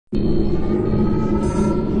Phono,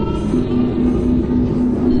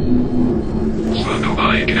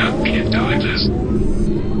 I can't keep doing this.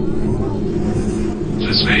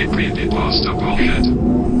 This fake creepypasta bullshit.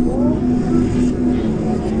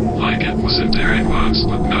 Like it wasn't there at once,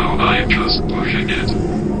 but now I am just pushing it.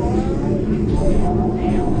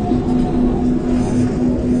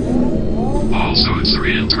 Also, it's a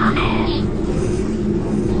real turn off.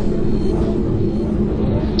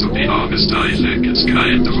 To be honest, I think it's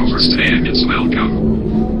kind of overstaying its welcome.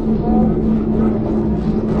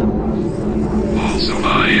 Also,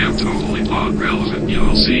 I am totally plot relevant,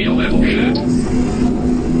 you'll see a little shit.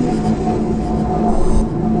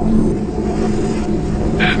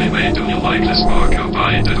 Anyway, do you like this mock-up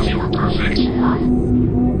I did of your perfect form?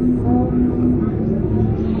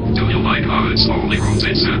 Do you like how it slowly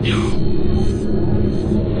rotates at you?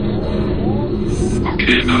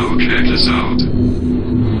 Okay, now check this out.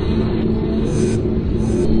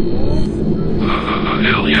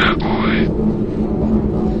 Hell yeah, boy.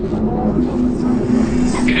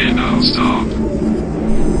 Okay, now stop.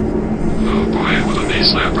 Oh boy, what a knee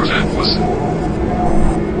slapper that was.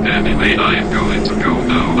 Anyway, I am going to go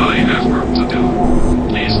now. I have work to do.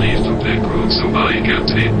 Please leave the big room so I can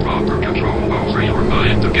take proper control over your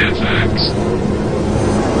mind again, thanks.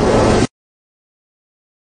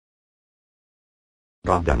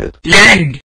 God damn it. Land!